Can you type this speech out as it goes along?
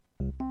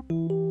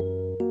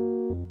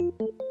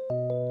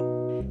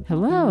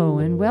Hello,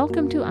 and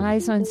welcome to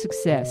Eyes on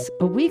Success,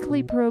 a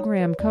weekly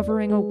program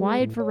covering a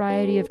wide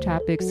variety of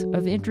topics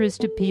of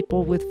interest to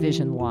people with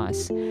vision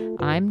loss.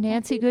 I'm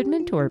Nancy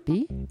Goodman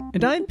Torpy.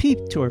 And I'm Pete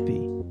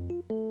Torpy.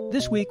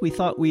 This week we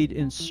thought we'd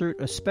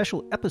insert a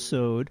special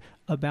episode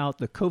about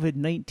the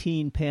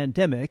COVID-19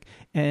 pandemic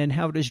and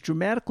how it has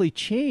dramatically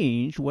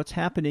changed what's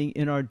happening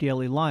in our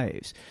daily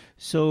lives.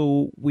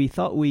 So we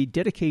thought we'd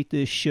dedicate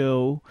this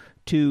show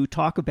to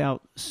talk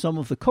about some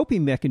of the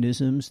coping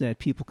mechanisms that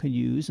people can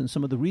use and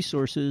some of the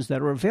resources that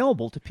are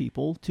available to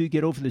people to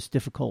get over this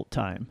difficult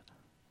time.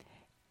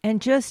 And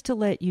just to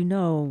let you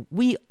know,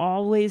 we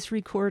always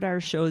record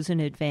our shows in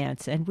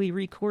advance, and we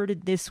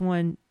recorded this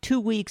one 2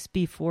 weeks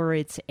before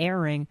it's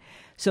airing,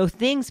 so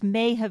things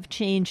may have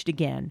changed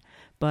again,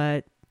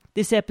 but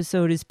this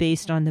episode is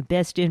based on the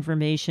best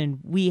information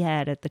we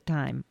had at the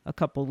time a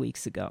couple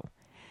weeks ago.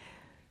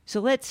 So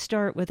let's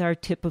start with our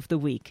tip of the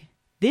week.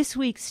 This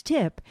week's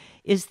tip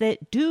is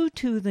that due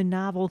to the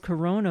novel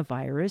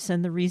coronavirus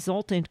and the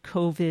resultant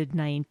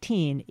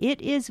COVID-19,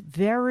 it is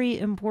very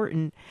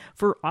important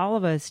for all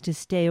of us to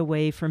stay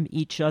away from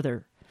each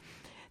other.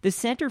 The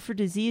Center for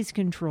Disease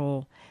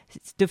Control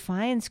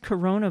defines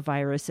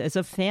coronavirus as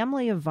a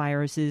family of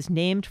viruses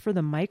named for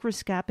the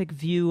microscopic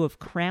view of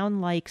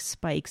crown-like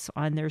spikes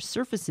on their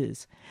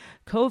surfaces.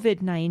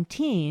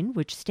 COVID-19,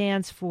 which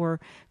stands for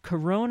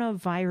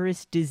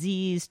Coronavirus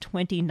Disease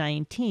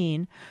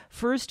 2019,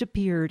 first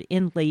appeared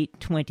in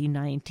late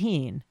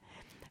 2019.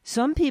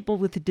 Some people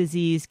with the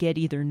disease get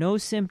either no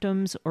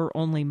symptoms or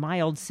only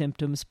mild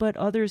symptoms, but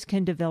others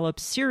can develop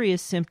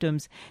serious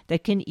symptoms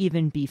that can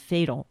even be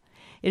fatal.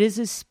 It is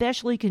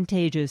especially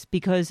contagious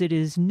because it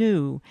is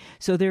new,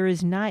 so there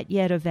is not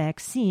yet a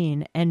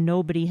vaccine and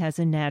nobody has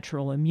a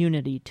natural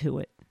immunity to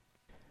it.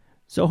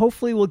 So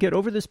hopefully we'll get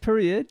over this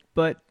period,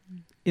 but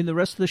in the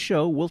rest of the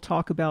show, we'll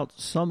talk about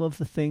some of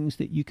the things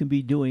that you can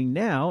be doing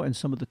now and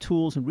some of the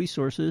tools and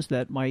resources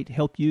that might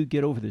help you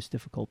get over this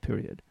difficult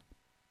period.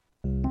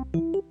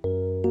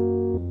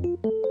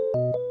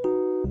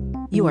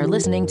 You are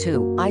listening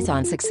to Eyes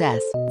on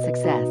Success.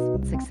 Success,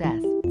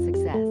 success,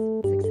 success,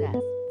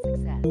 success,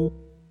 success.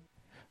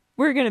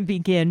 We're going to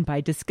begin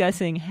by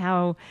discussing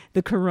how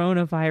the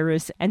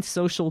coronavirus and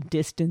social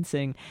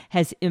distancing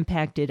has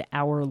impacted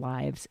our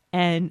lives.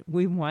 And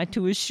we want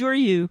to assure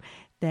you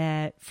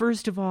that,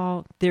 first of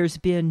all, there's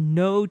been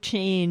no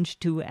change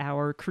to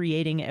our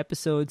creating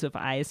episodes of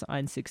Eyes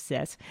on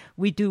Success.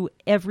 We do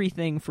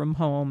everything from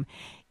home,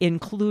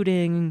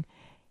 including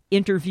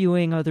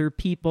interviewing other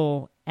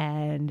people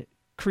and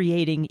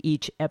creating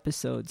each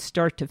episode,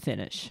 start to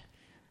finish.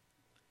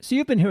 So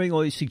you've been hearing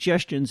all these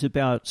suggestions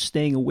about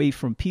staying away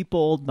from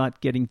people, not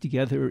getting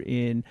together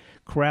in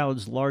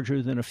crowds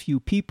larger than a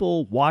few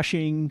people,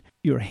 washing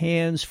your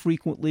hands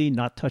frequently,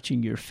 not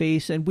touching your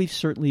face, and we've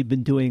certainly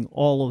been doing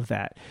all of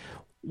that.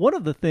 One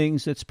of the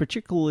things that's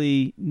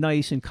particularly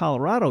nice in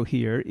Colorado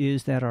here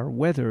is that our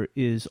weather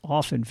is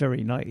often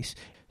very nice.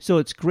 So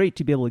it's great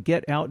to be able to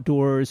get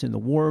outdoors in the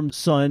warm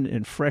sun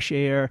and fresh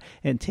air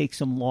and take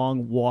some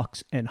long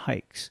walks and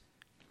hikes.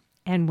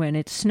 And when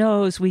it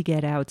snows, we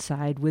get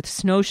outside with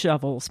snow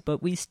shovels,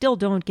 but we still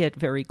don't get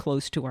very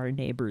close to our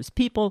neighbors.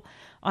 People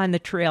on the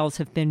trails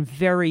have been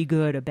very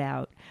good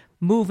about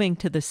moving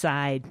to the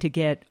side to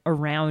get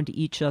around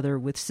each other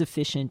with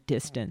sufficient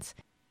distance.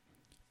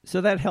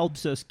 So that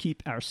helps us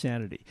keep our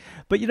sanity.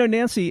 But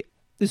Nancy,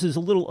 this is a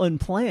little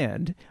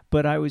unplanned,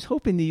 but I was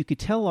hoping that you could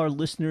tell our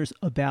listeners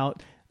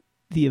about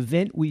the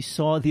event we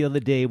saw the other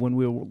day when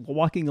we were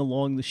walking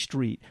along the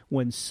street,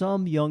 when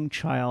some young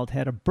child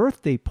had a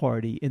birthday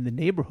party in the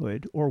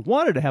neighborhood or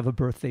wanted to have a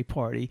birthday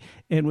party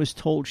and was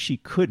told she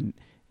couldn't.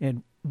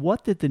 And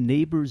what did the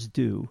neighbors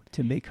do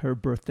to make her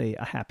birthday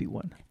a happy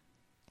one?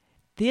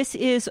 This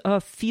is a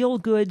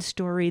feel-good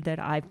story that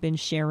I've been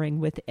sharing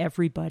with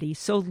everybody.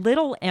 So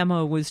little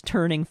Emma was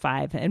turning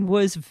 5 and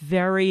was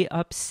very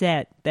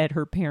upset that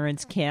her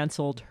parents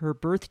canceled her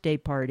birthday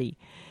party.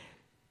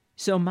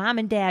 So Mom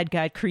and Dad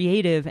got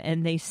creative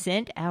and they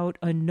sent out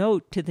a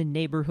note to the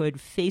neighborhood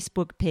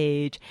Facebook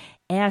page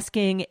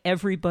asking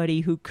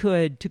everybody who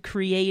could to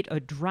create a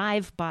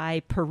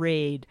drive-by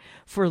parade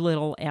for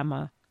little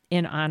Emma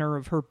in honor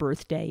of her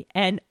birthday.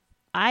 And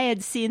I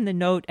had seen the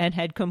note and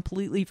had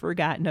completely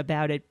forgotten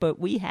about it, but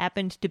we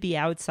happened to be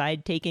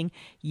outside taking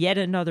yet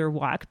another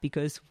walk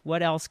because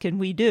what else can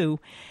we do?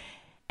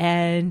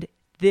 And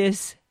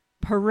this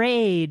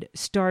parade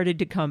started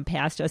to come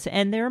past us,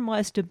 and there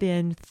must have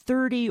been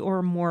 30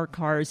 or more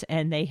cars,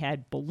 and they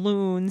had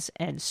balloons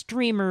and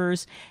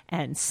streamers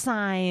and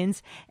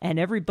signs, and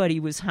everybody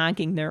was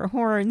honking their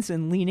horns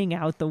and leaning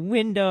out the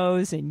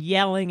windows and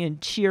yelling and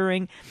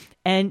cheering.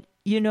 And,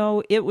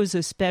 it was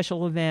a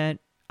special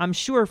event, I'm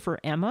sure for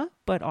Emma,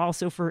 but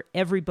also for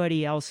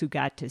everybody else who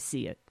got to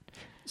see it.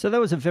 So that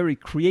was a very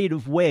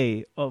creative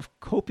way of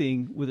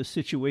coping with a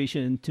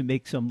situation to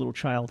make some little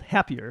child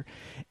happier.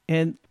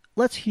 And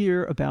let's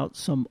hear about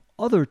some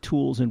other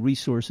tools and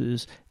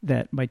resources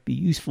that might be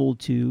useful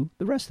to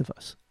the rest of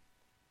us.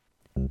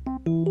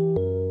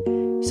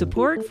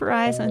 Support for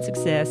Eyes on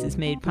Success is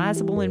made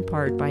possible in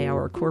part by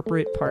our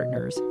corporate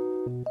partners.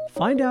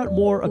 Find out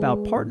more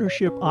about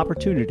partnership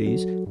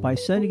opportunities by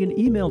sending an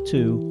email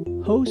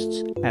to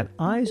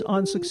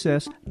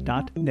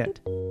hosts@eyesonsuccess.net.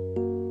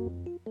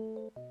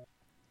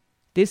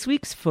 This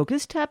week's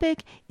focus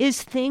topic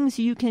is things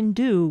you can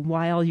do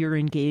while you're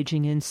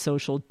engaging in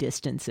social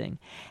distancing.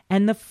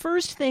 And the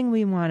first thing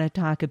we want to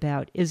talk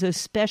about is a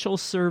special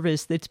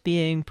service that's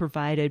being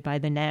provided by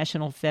the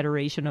National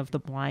Federation of the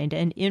Blind,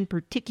 and in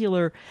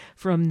particular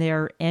from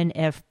their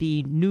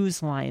NFB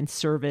Newsline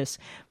service,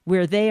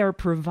 where they are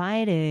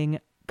providing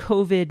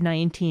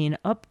COVID-19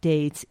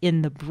 updates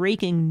in the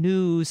breaking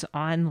news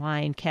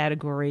online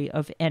category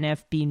of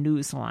NFB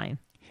Newsline.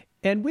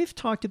 And we've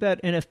talked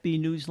about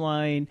NFB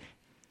Newsline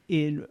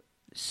in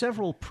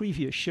several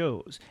previous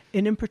shows.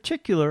 And in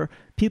particular,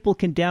 people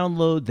can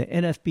download the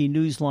NFB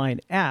Newsline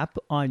app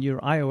on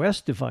your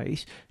iOS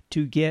device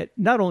to get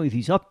not only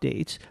these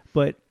updates,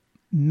 but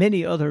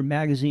many other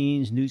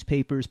magazines,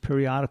 newspapers,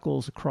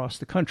 periodicals across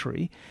the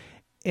country.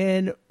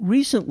 And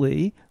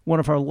recently, one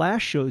of our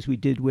last shows we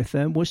did with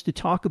them was to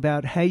talk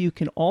about how you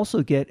can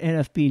also get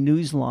NFB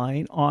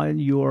Newsline on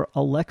your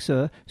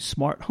Alexa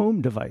smart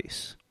home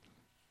device.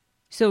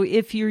 So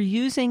if you're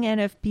using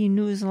NFB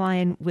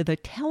Newsline with a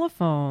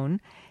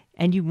telephone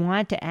and you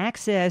want to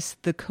access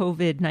the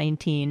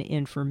COVID-19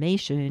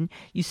 information,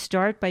 you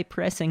start by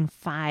pressing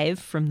 5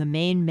 from the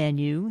main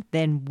menu,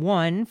 then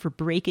 1 for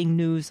breaking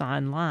news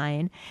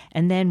online,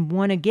 and then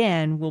 1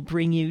 again will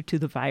bring you to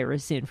the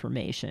virus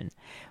information.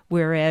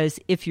 Whereas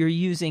if you're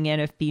using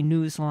NFB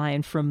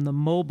Newsline from the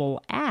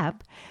mobile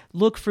app,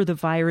 look for the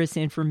virus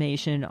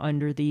information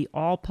under the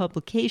All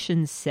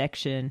Publications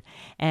section,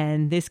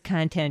 and this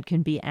content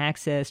can be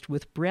accessed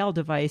with Braille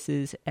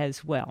devices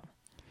as well.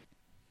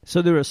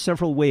 So there are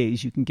several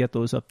ways you can get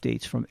those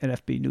updates from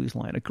NFB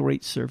Newsline, a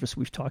great service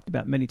we've talked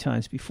about many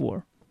times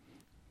before.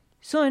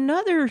 So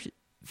another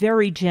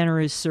very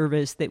generous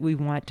service that we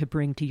want to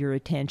bring to your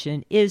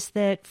attention is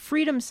that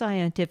Freedom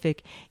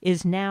Scientific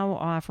is now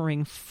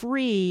offering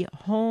free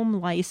home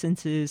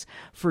licenses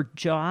for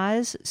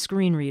JAWS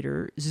screen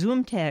reader,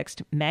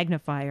 ZoomText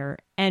magnifier,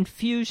 and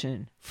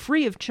Fusion,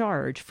 free of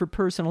charge for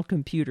personal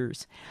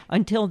computers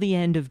until the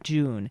end of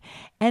June.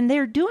 And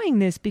they're doing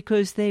this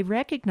because they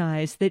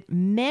recognize that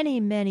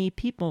many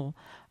people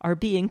are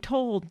being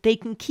told they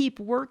can keep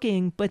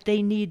working, but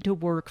they need to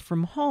work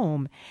from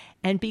home.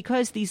 And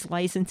because these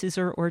licenses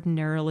are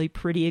ordinarily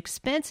pretty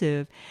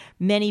expensive,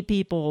 many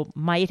people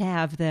might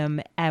have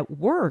them at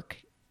work,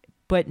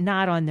 but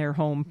not on their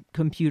home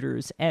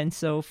computers. And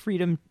so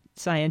Freedom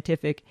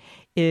Scientific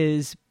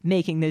is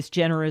making this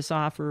generous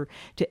offer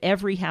to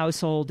every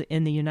household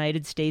in the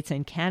United States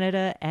and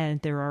Canada,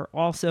 and there are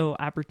also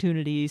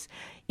opportunities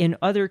in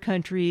other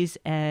countries,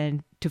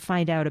 and to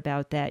find out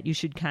about that, you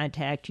should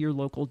contact your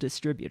local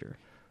distributor.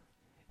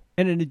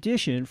 And in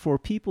addition, for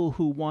people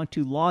who want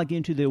to log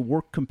into their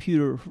work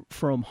computer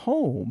from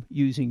home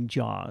using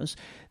JAWS,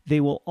 they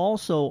will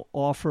also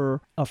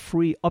offer a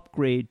free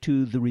upgrade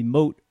to the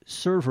remote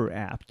server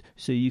app,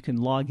 so you can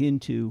log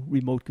into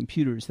remote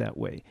computers that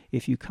way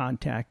if you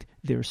contact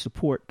their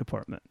support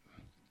department.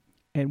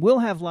 And we'll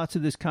have lots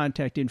of this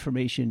contact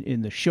information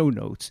in the show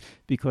notes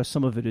because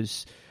some of it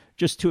is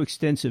just too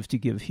extensive to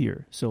give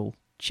here, so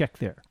check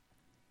there.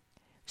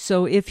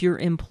 So if your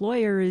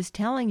employer is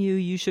telling you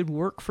you should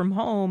work from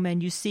home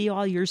and you see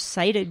all your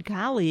sighted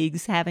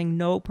colleagues having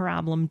no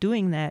problem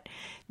doing that,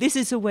 this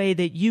is a way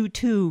that you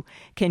too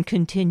can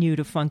continue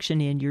to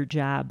function in your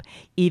job,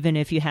 even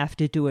if you have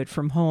to do it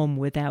from home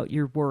without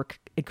your work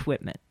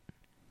equipment.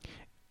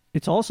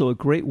 It's also a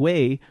great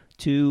way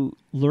to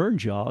learn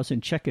JAWS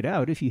and check it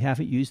out if you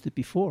haven't used it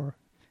before.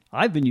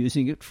 I've been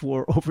using it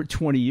for over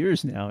 20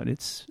 years now, and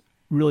it's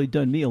really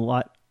done me a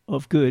lot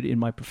of good in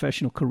my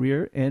professional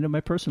career and in my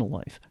personal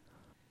life.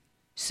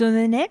 So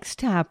the next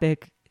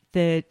topic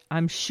that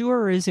I'm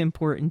sure is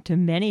important to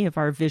many of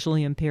our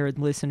visually impaired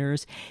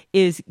listeners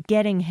is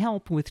getting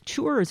help with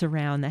chores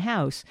around the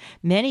house.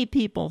 Many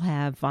people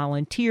have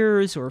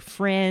volunteers or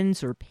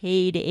friends or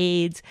paid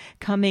aides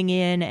coming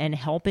in and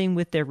helping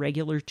with their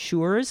regular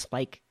chores,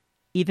 like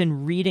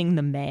even reading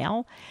the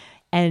mail.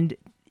 And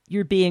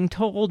you're being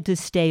told to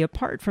stay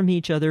apart from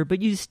each other, but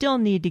you still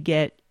need to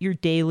get your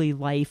daily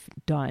life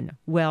done.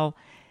 Well,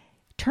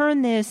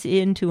 turn this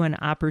into an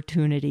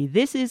opportunity.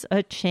 This is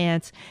a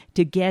chance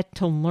to get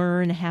to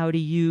learn how to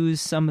use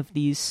some of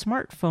these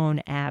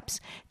smartphone apps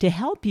to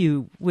help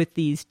you with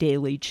these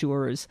daily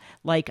chores,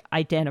 like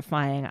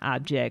identifying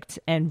objects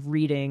and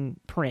reading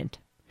print.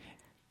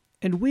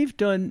 And we've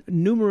done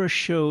numerous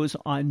shows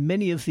on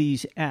many of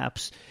these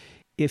apps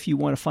if you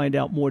want to find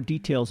out more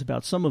details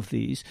about some of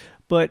these.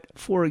 But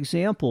for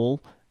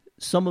example,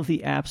 some of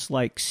the apps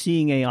like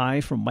Seeing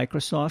AI from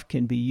Microsoft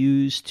can be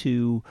used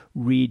to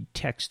read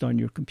text on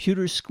your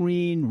computer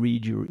screen,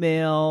 read your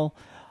email,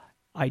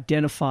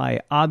 identify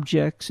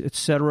objects,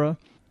 etc.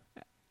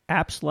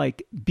 Apps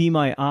like Be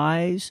My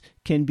Eyes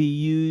can be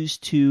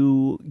used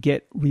to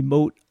get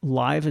remote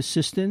live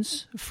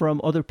assistance from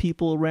other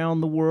people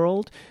around the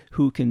world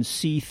who can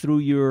see through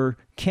your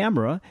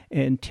camera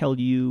and tell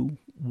you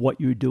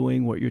what you're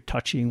doing, what you're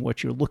touching,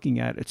 what you're looking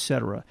at,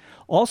 etc.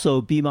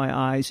 Also, Be My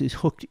Eyes is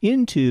hooked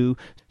into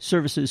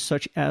services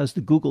such as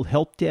the Google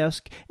Help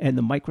Desk and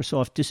the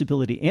Microsoft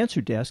Disability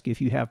Answer Desk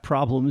if you have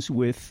problems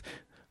with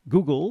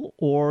Google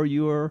or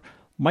your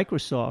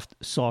Microsoft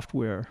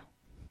software.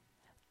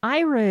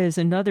 Aira is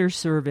another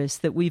service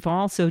that we've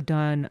also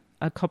done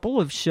a couple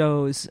of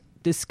shows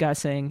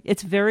discussing.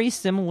 It's very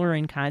similar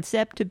in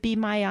concept to Be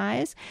My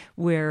Eyes,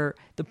 where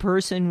the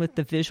person with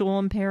the visual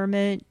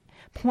impairment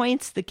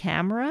points the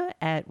camera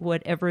at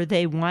whatever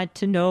they want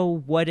to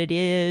know what it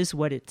is,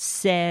 what it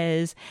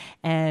says,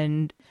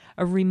 and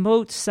a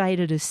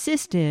remote-sighted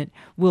assistant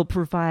will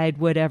provide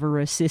whatever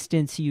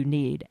assistance you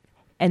need.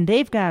 And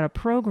they've got a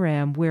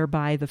program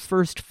whereby the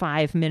first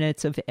 5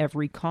 minutes of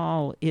every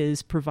call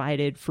is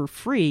provided for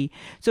free.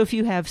 So if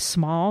you have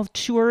small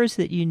chores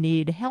that you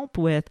need help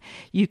with,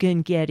 you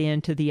can get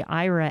into the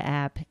Aira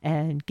app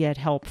and get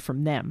help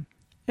from them.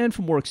 And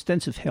for more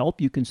extensive help,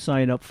 you can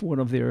sign up for one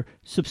of their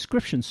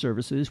subscription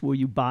services where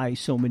you buy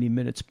so many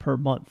minutes per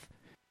month.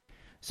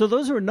 So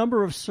those are a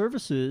number of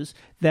services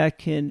that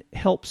can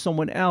help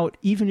someone out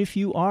even if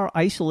you are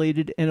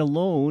isolated and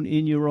alone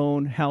in your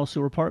own house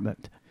or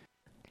apartment.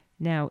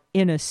 Now,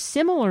 in a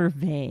similar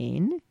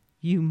vein,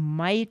 you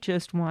might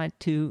just want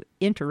to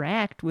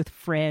interact with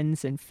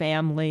friends and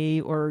family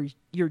or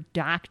your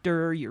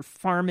doctor, your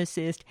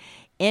pharmacist,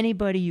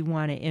 anybody you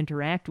want to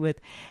interact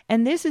with.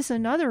 And this is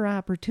another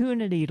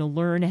opportunity to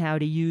learn how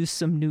to use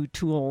some new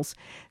tools.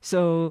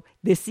 So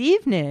this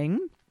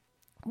evening,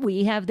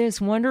 we have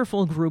this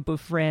wonderful group of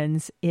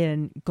friends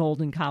in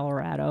Golden,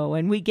 Colorado,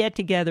 and we get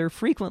together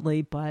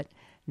frequently, but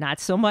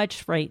not so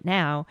much right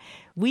now.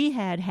 We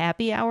had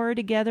happy hour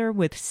together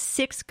with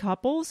 6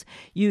 couples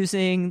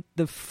using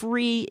the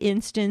free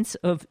instance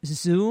of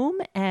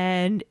Zoom,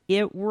 and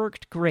it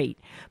worked great.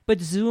 But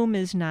Zoom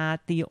is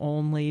not the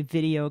only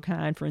video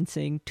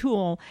conferencing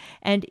tool,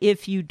 and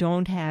if you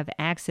don't have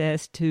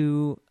access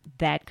to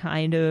that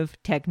kind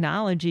of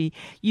technology,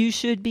 you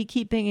should be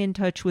keeping in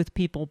touch with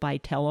people by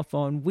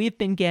telephone. We've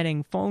been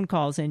getting phone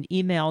calls and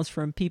emails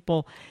from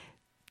people,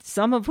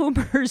 some of whom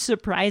are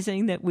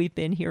surprising that we've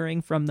been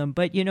hearing from them.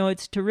 But,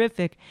 it's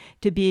terrific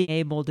to be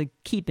able to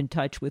keep in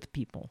touch with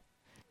people.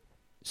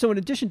 So in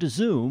addition to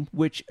Zoom,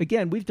 which,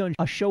 again, we've done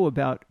a show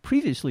about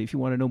previously if you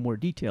want to know more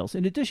details,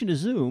 in addition to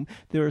Zoom,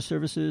 there are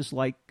services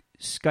like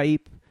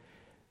Skype,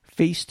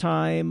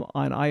 FaceTime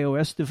on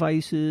iOS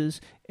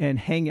devices, and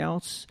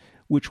Hangouts,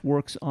 which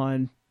works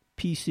on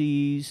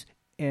PCs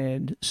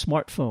and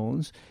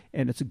smartphones,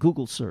 and it's a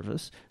Google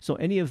service. So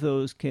any of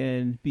those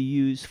can be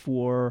used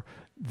for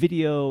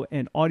video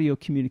and audio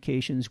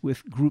communications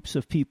with groups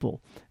of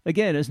people.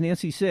 Again, as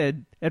Nancy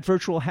said, that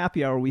virtual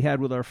happy hour we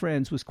had with our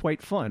friends was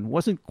quite fun.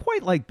 Wasn't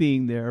quite like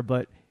being there,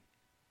 but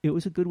it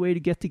was a good way to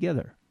get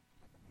together.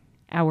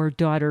 Our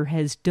daughter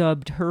has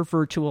dubbed her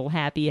virtual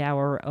happy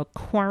hour a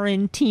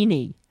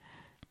quarantini.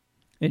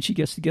 And she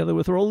gets together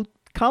with her old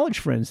college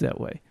friends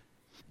that way.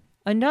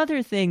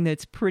 Another thing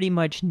that's pretty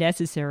much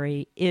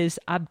necessary is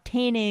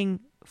obtaining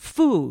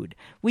food.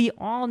 We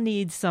all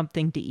need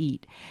something to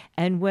eat.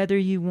 And whether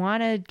you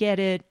want to get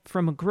it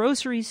from a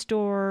grocery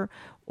store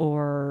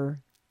or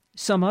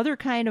some other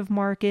kind of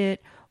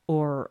market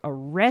or a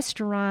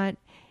restaurant,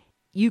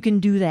 you can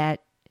do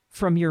that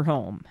from your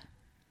home.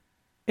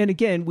 And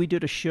again, we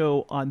did a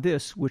show on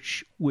this,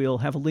 which we'll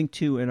have a link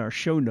to in our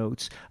show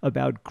notes,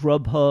 about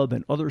Grubhub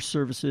and other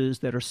services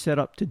that are set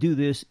up to do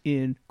this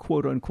in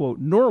quote-unquote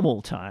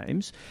normal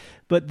times.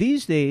 But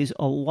these days,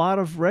 a lot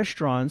of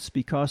restaurants,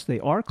 because they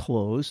are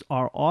closed,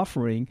 are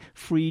offering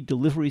free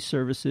delivery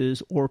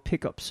services or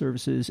pickup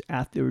services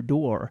at their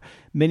door.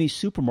 Many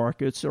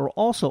supermarkets are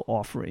also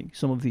offering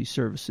some of these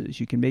services.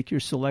 You can make your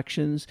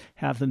selections,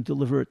 have them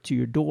deliver it to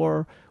your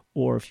door,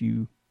 or if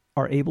you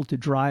are able to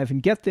drive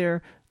and get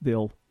there,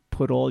 they'll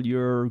put all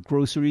your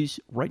groceries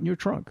right in your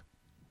trunk.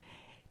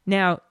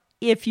 Now,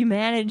 if you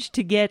manage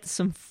to get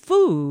some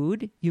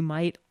food, you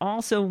might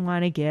also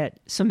want to get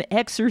some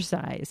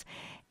exercise.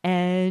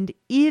 And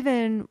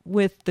even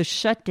with the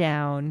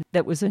shutdown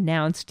that was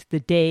announced the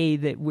day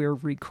that we're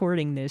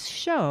recording this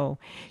show,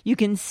 you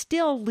can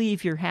still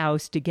leave your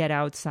house to get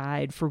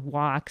outside for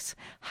walks,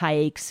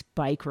 hikes,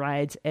 bike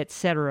rides,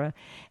 etc.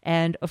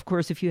 And of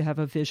course, if you have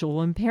a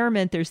visual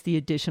impairment, there's the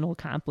additional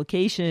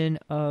complication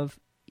of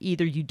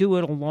either you do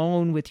it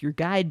alone with your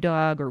guide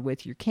dog or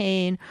with your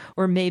cane,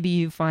 or maybe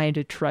you find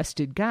a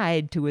trusted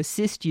guide to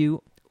assist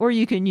you, or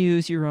you can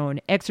use your own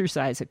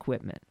exercise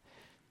equipment.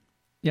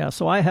 Yeah,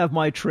 so I have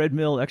my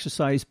treadmill,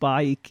 exercise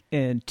bike,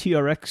 and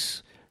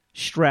TRX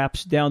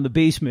straps down the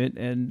basement,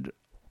 and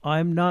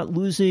I'm not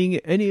losing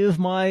any of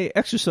my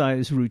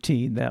exercise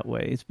routine that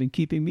way. It's been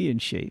keeping me in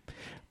shape.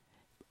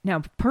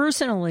 Now,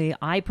 personally,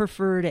 I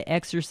prefer to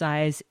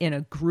exercise in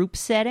a group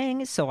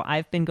setting, so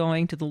I've been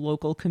going to the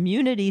local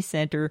community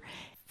center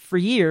for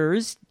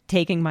years,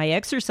 taking my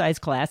exercise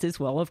classes.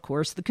 Well, of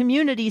course, the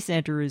community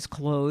center is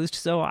closed,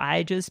 so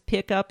I just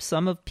pick up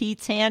some of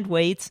Pete's hand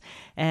weights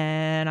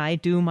and I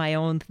do my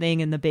own thing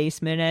in the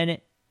basement,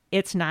 and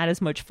it's not as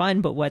much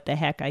fun, but what the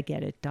heck, I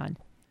get it done.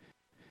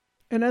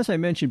 And as I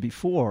mentioned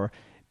before,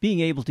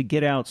 being able to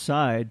get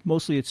outside,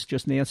 mostly it's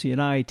just Nancy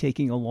and I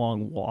taking a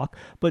long walk,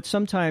 but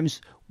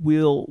sometimes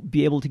we'll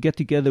be able to get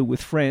together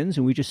with friends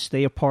and we just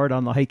stay apart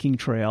on the hiking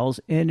trails,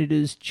 and it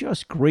is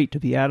just great to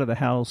be out of the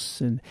house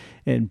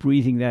and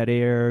breathing that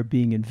air,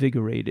 being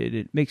invigorated.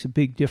 It makes a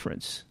big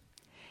difference.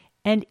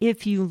 And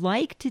if you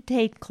like to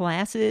take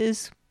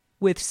classes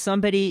with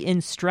somebody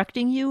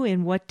instructing you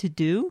in what to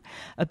do,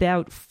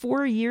 about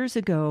 4 years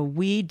ago,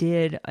 we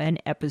did an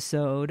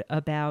episode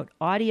about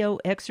audio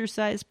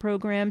exercise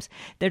programs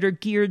that are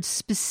geared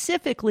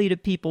specifically to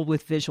people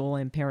with visual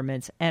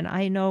impairments. And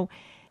I know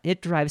it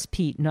drives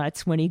Pete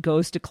nuts when he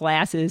goes to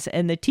classes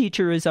and the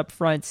teacher is up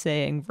front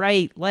saying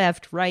right,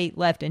 left,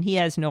 and he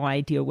has no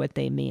idea what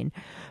they mean.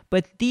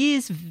 But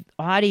these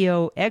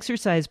audio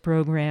exercise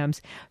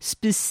programs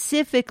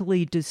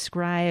specifically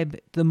describe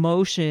the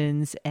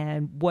motions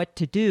and what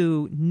to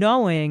do,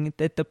 knowing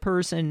that the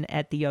person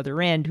at the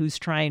other end who's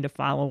trying to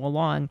follow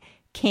along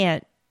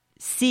can't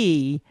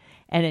see,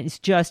 and it's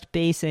just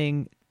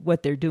basing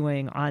what they're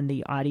doing on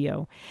the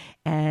audio.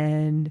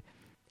 And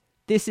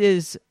this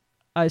is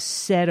a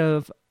set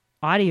of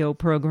audio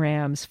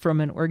programs from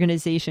an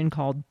organization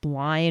called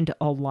Blind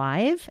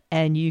Alive,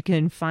 and you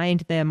can find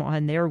them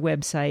on their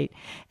website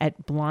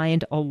at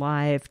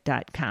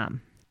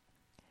blindalive.com.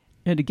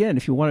 And again,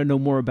 if you want to know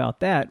more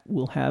about that,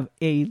 we'll have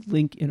a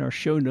link in our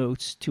show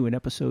notes to an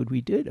episode we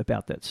did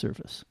about that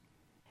service.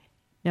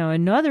 Now,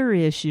 another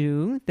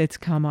issue that's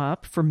come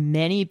up for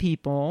many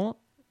people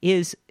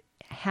is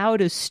how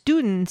do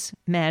students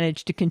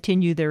manage to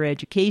continue their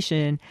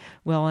education?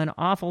 Well, an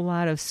awful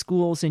lot of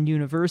schools and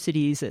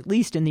universities, at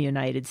least in the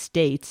United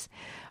States,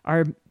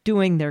 are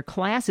doing their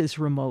classes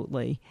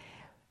remotely.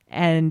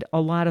 And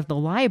a lot of the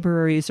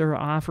libraries are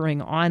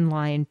offering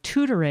online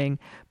tutoring.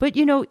 But,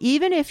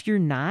 even if you're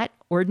not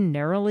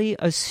ordinarily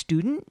a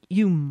student,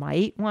 you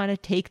might want to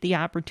take the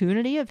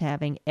opportunity of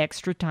having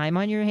extra time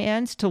on your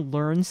hands to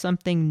learn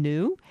something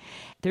new.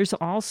 There's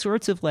all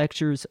sorts of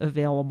lectures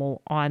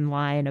available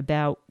online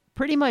about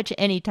pretty much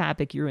any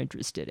topic you're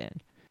interested in.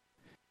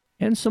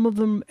 And some of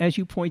them, as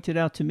you pointed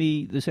out to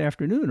me this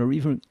afternoon, are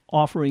even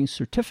offering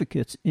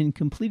certificates in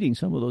completing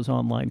some of those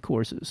online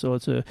courses. So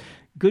it's a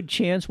good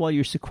chance while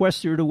you're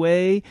sequestered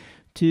away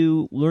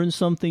to learn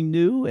something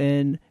new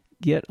and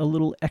get a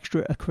little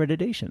extra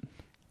accreditation.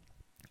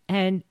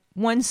 And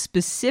one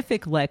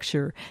specific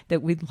lecture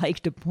that we'd like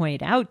to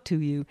point out to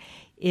you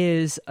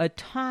is a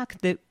talk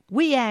that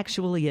we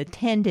actually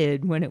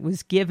attended when it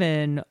was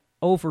given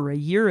over a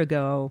year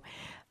ago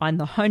on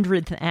the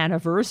 100th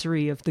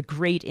anniversary of the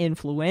great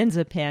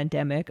influenza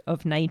pandemic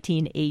of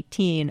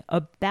 1918,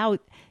 about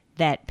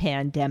that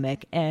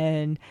pandemic.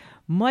 And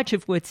much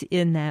of what's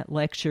in that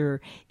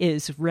lecture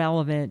is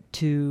relevant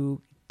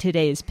to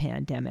today's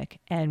pandemic.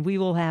 And we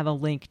will have a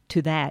link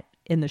to that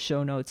in the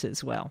show notes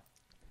as well.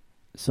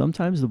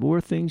 Sometimes the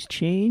more things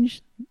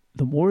change,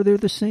 the more they're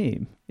the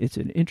same. It's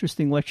an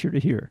interesting lecture to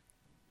hear.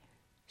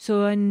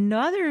 So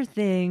another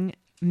thing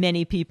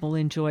many people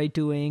enjoy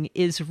doing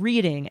is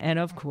reading. And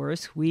of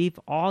course, we've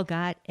all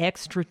got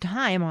extra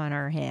time on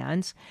our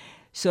hands.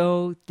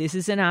 So this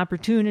is an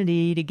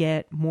opportunity to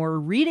get more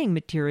reading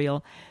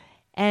material.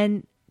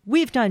 And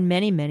we've done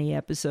many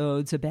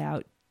episodes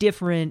about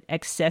different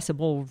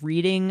accessible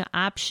reading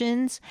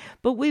options.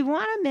 But we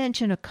want to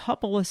mention a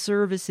couple of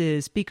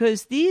services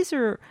because these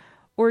are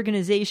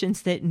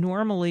organizations that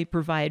normally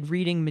provide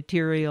reading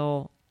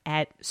material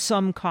at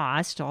some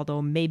cost,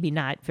 although maybe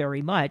not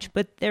very much,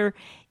 but they're,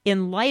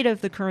 in light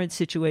of the current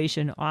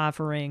situation,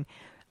 offering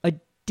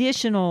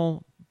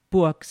additional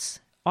books,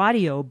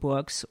 audio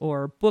books,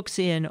 or books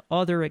in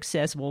other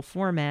accessible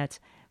formats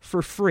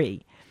for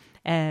free.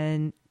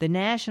 And the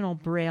National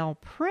Braille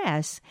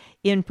Press,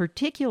 in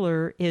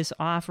particular, is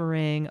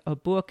offering a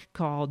book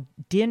called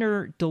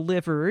Dinner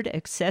Delivered,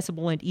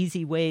 Accessible and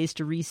Easy Ways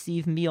to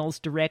Receive Meals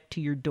Direct to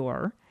Your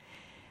Door.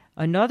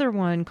 Another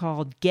one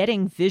called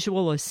Getting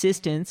Visual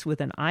Assistance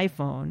with an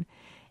iPhone,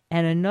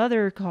 and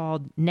another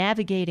called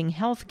Navigating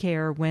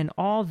Healthcare When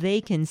All They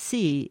Can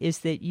See Is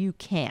That You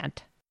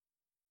Can't.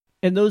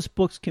 And those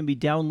books can be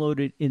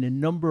downloaded in a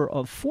number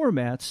of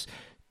formats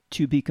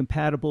to be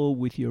compatible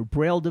with your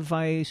Braille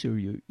device or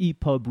your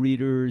EPUB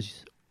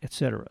readers,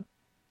 etc.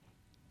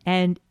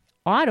 And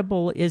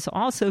Audible is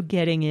also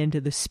getting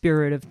into the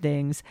spirit of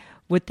things.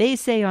 What they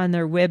say on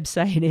their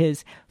website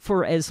is,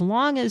 for as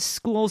long as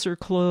schools are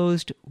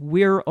closed,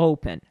 we're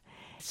open.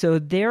 So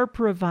they're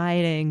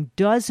providing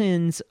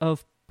dozens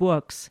of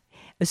books,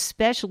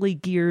 especially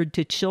geared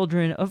to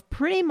children of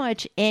pretty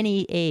much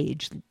any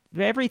age.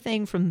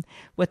 Everything from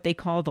what they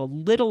call the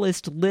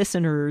littlest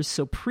listeners,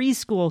 so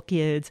preschool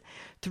kids,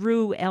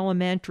 through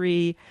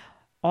elementary,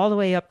 all the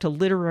way up to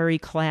literary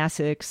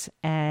classics,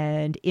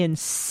 and in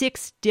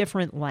 6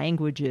 different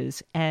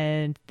languages.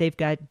 And they've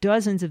got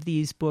dozens of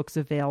these books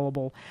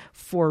available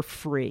for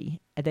free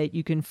that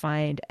you can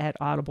find at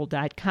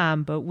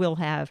audible.com, but we'll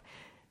have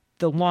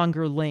the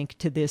longer link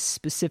to this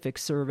specific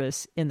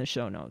service in the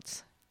show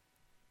notes.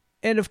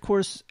 And of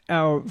course,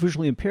 our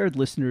visually impaired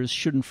listeners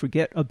shouldn't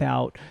forget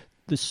about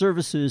the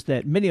services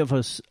that many of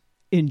us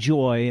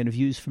enjoy and have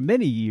used for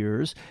many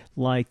years,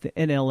 like the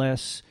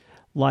NLS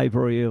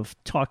library of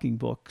talking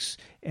books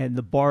and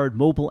the Bard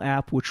mobile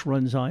app, which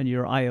runs on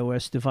your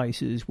iOS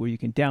devices, where you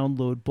can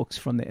download books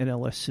from the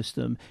NLS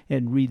system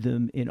and read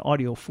them in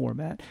audio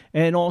format.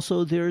 And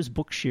also there's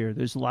Bookshare.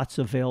 There's lots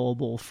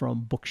available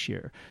from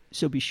Bookshare.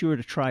 So be sure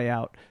to try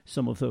out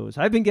some of those.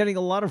 I've been getting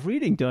a lot of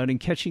reading done and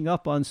catching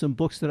up on some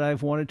books that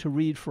I've wanted to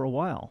read for a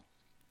while.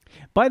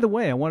 By the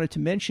way, I wanted to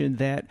mention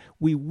that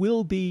we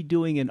will be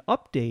doing an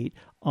update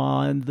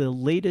on the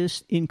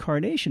latest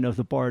incarnation of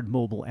the Bard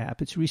mobile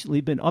app. It's recently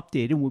been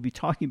updated, and we'll be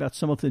talking about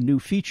some of the new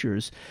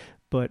features,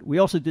 but we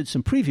also did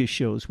some previous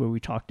shows where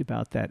we talked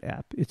about that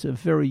app. It's a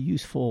very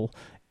useful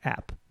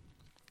app.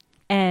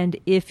 And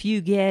if you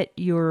get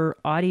your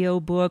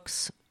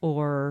audiobooks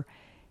or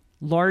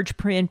large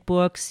print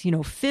books,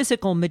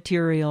 physical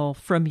material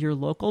from your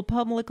local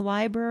public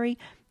library,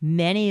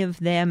 many of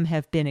them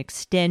have been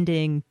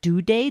extending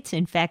due dates.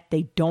 In fact,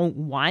 they don't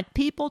want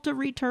people to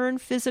return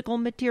physical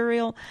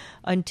material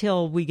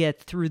until we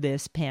get through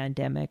this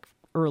pandemic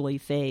early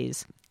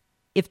phase.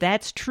 If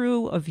that's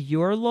true of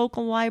your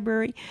local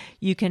library,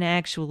 you can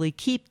actually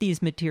keep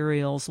these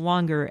materials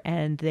longer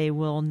and they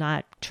will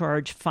not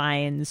charge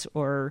fines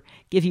or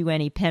give you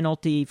any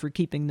penalty for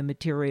keeping the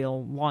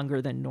material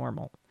longer than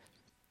normal.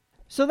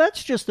 So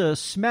that's just a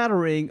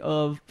smattering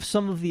of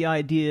some of the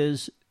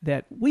ideas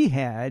that we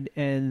had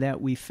and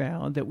that we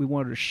found that we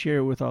wanted to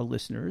share with our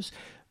listeners.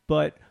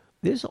 But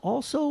there's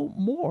also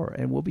more,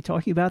 and we'll be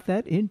talking about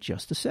that in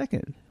just a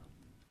second.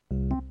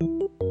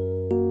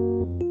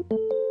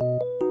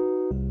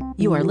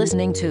 You are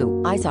listening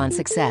to Eyes on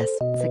Success.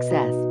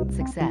 Success,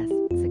 success,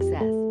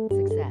 success,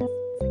 success,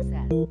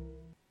 success.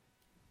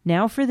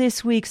 Now for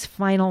this week's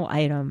final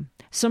item.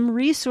 Some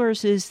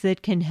resources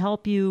that can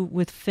help you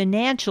with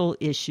financial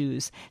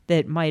issues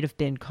that might have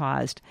been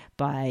caused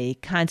by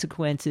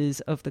consequences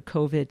of the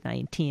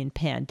COVID-19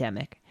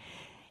 pandemic.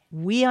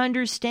 We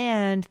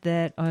understand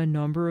that a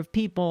number of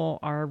people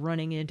are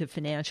running into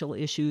financial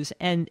issues,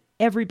 and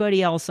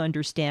everybody else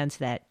understands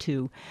that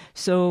too.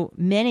 So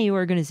many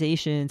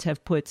organizations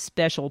have put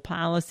special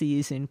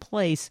policies in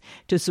place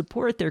to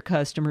support their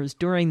customers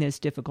during this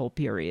difficult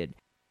period.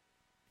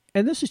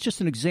 And this is just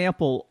an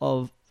example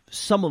of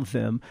some of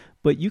them,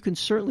 but you can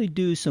certainly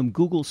do some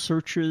Google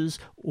searches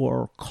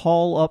or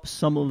call up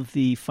some of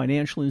the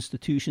financial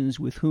institutions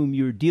with whom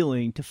you're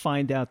dealing to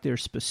find out their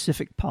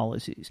specific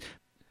policies.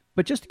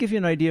 But just to give you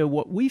an idea of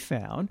what we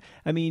found,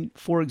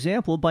 for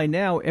example, by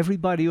now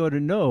everybody ought to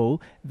know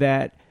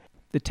that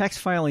the tax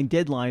filing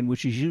deadline,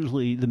 which is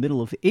usually the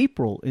middle of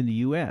April in the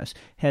U.S.,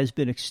 has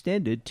been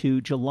extended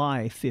to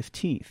July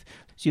 15th.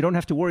 So you don't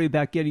have to worry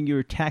about getting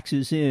your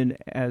taxes in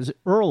as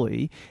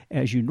early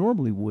as you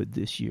normally would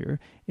this year.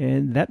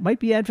 And that might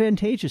be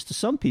advantageous to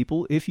some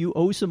people if you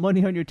owe some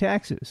money on your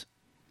taxes.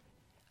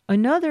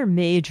 Another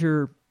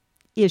major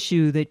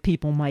issue that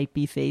people might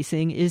be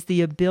facing is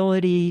the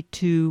ability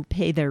to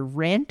pay their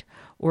rent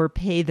or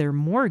pay their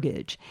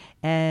mortgage.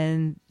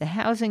 And the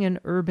Housing and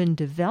Urban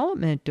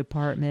Development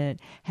Department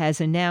has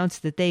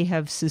announced that they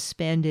have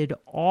suspended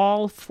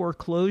all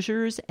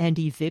foreclosures and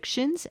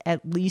evictions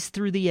at least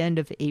through the end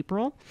of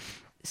April.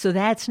 So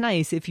that's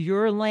nice. If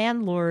your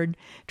landlord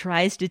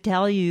tries to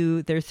tell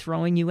you they're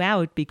throwing you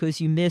out because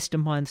you missed a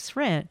month's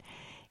rent,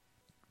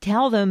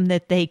 tell them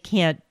that they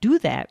can't do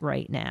that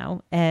right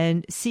now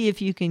and see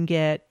if you can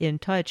get in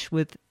touch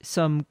with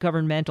some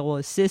governmental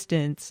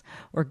assistance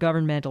or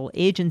governmental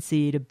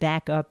agency to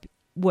back up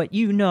what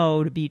you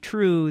know to be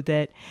true,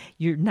 that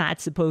you're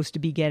not supposed to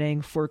be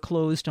getting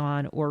foreclosed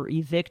on or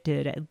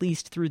evicted at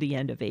least through the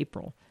end of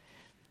April.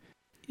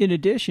 In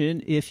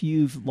addition, if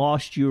you've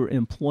lost your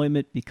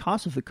employment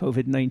because of the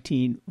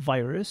COVID-19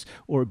 virus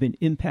or been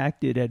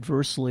impacted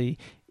adversely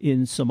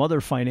in some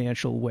other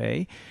financial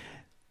way,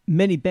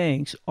 many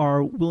banks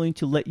are willing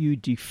to let you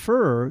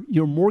defer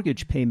your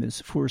mortgage payments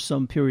for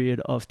some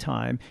period of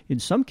time, in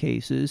some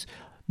cases,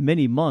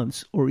 many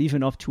months or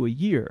even up to a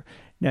year.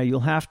 Now,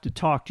 you'll have to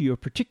talk to your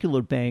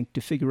particular bank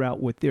to figure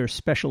out what their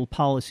special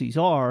policies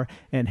are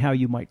and how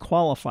you might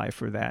qualify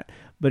for that.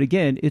 But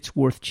again, it's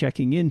worth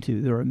checking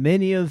into. There are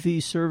many of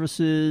these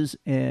services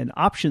and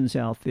options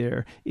out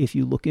there if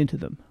you look into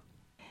them.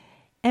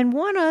 And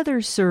one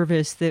other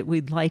service that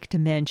we'd like to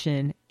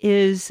mention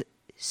is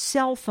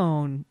cell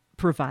phone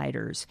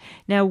providers.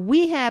 Now,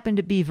 we happen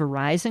to be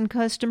Verizon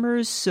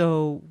customers,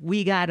 so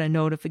we got a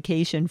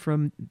notification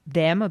from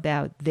them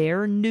about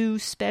their new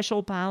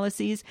special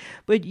policies,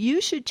 but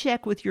you should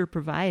check with your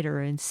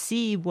provider and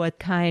see what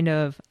kind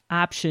of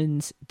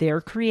options they're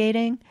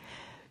creating.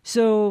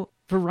 So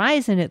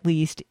Verizon, at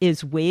least,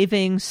 is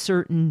waiving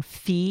certain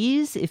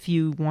fees if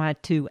you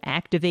want to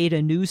activate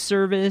a new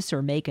service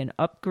or make an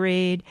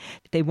upgrade.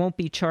 They won't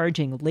be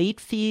charging late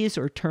fees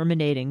or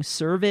terminating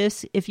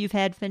service if you've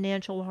had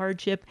financial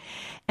hardship.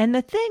 And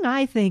the thing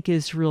I think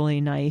is really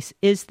nice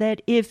is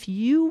that if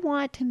you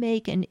want to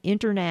make an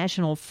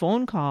international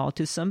phone call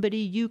to somebody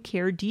you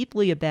care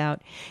deeply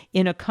about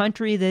in a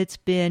country that's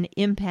been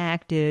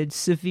impacted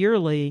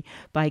severely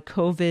by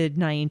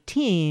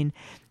COVID-19,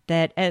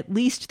 that at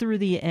least through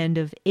the end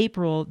of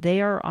April, they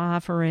are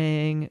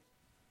offering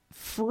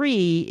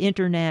free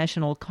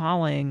international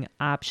calling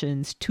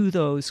options to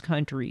those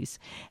countries.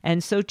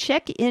 And so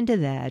check into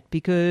that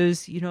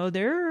because,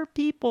 there are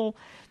people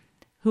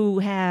who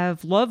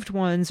have loved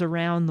ones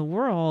around the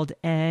world,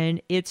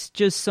 and it's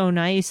just so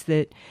nice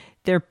that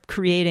they're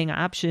creating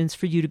options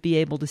for you to be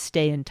able to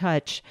stay in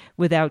touch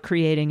without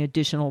creating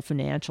additional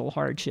financial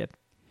hardship.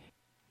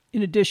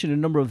 In addition, a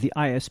number of the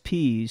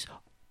ISPs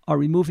are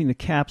removing the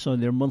caps on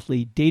their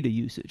monthly data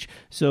usage.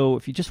 So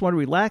if you just want to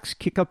relax,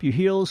 kick up your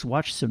heels,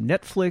 watch some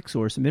Netflix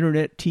or some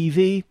internet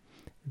TV,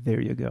 there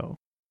you go.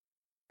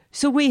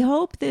 So we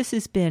hope this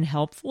has been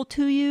helpful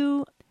to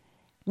you.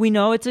 We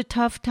know it's a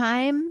tough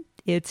time.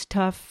 It's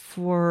tough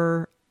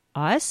for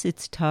us.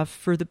 It's tough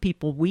for the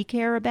people we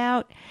care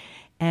about.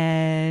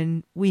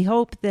 And we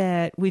hope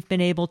that we've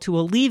been able to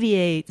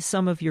alleviate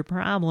some of your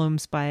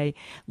problems by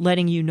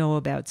letting you know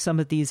about some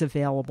of these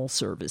available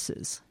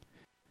services.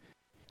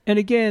 And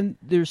again,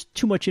 there's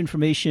too much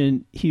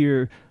information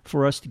here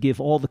for us to give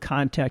all the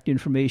contact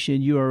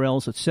information,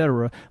 URLs,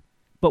 etc.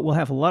 But we'll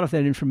have a lot of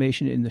that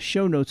information in the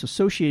show notes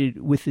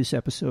associated with this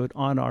episode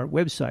on our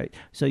website.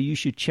 So you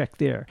should check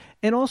there.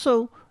 And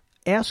also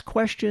ask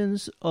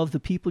questions of the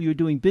people you're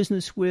doing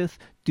business with.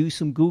 Do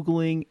some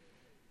Googling.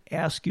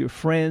 Ask your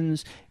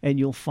friends, and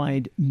you'll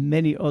find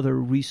many other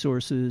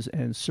resources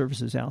and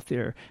services out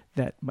there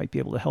that might be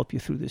able to help you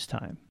through this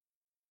time.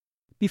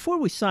 Before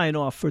we sign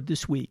off for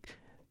this week,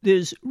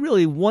 there's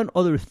really one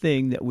other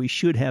thing that we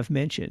should have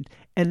mentioned,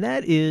 and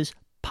that is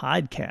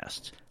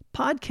podcasts.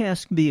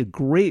 Podcasts can be a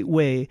great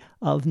way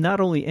of not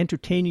only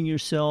entertaining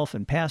yourself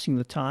and passing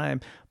the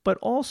time, but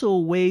also a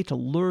way to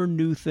learn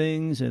new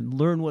things and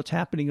learn what's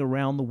happening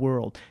around the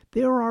world.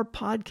 There are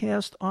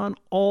podcasts on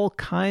all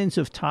kinds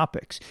of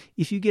topics.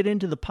 If you get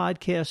into the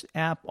podcast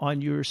app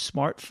on your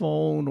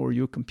smartphone or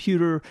your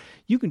computer,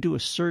 you can do a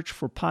search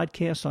for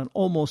podcasts on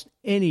almost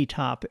any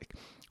topic.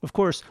 Of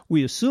course,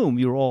 we assume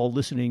you're all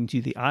listening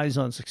to the Eyes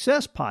on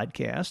Success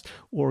podcast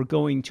or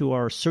going to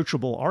our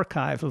searchable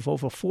archive of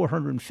over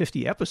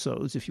 450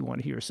 episodes if you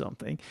want to hear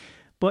something.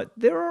 But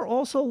there are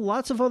also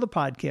lots of other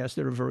podcasts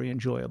that are very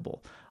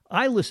enjoyable.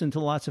 I listen to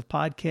lots of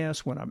podcasts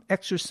when I'm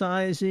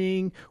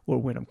exercising or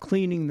when I'm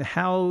cleaning the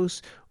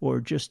house or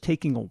just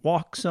taking a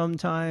walk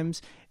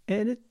sometimes.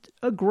 And it's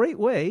a great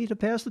way to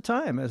pass the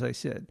time, as I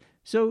said.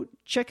 So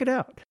check it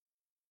out.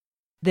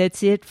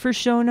 That's it for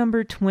show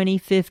number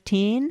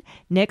 2015.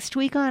 Next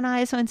week on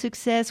Eyes on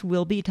Success,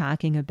 we'll be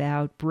talking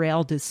about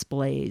Braille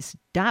displays,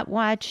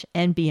 DotWatch,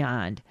 and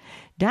beyond.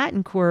 Dot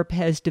 & Corp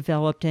has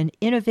developed an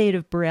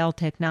innovative Braille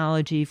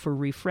technology for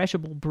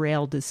refreshable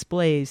Braille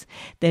displays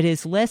that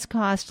is less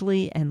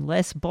costly and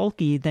less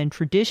bulky than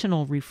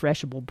traditional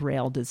refreshable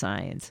Braille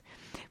designs.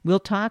 We'll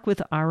talk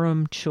with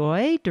Aram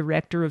Choi,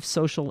 Director of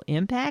Social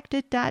Impact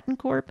at Dot &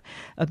 Corp,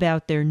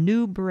 about their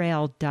new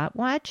Braille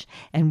DotWatch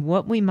and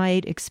what we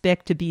might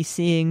expect to be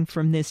seeing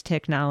from this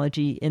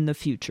technology in the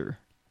future.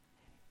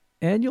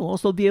 And you'll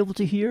also be able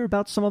to hear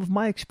about some of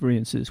my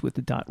experiences with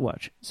the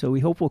DotWatch. So we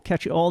hope we'll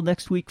catch you all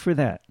next week for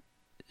that.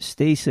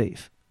 Stay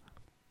safe.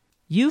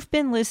 You've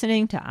been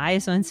listening to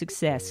Eyes on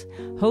Success,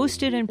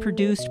 hosted and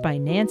produced by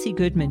Nancy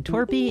Goodman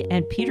Torpy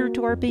and Peter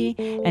Torpy,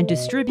 and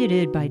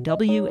distributed by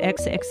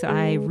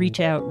WXXI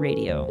Reach Out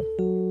Radio.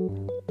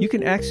 You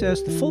can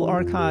access the full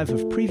archive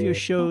of previous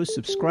shows,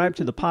 subscribe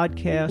to the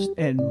podcast,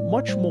 and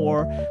much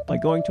more by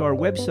going to our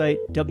website,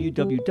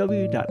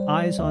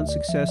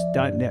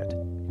 www.eyesonsuccess.net.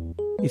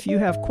 If you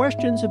have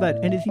questions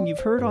about anything you've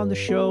heard on the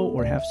show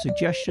or have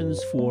suggestions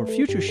for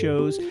future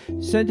shows,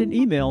 send an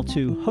email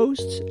to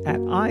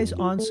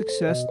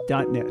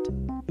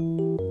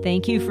hosts@eyesonsuccess.net.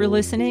 Thank you for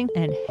listening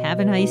and have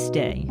a nice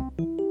day.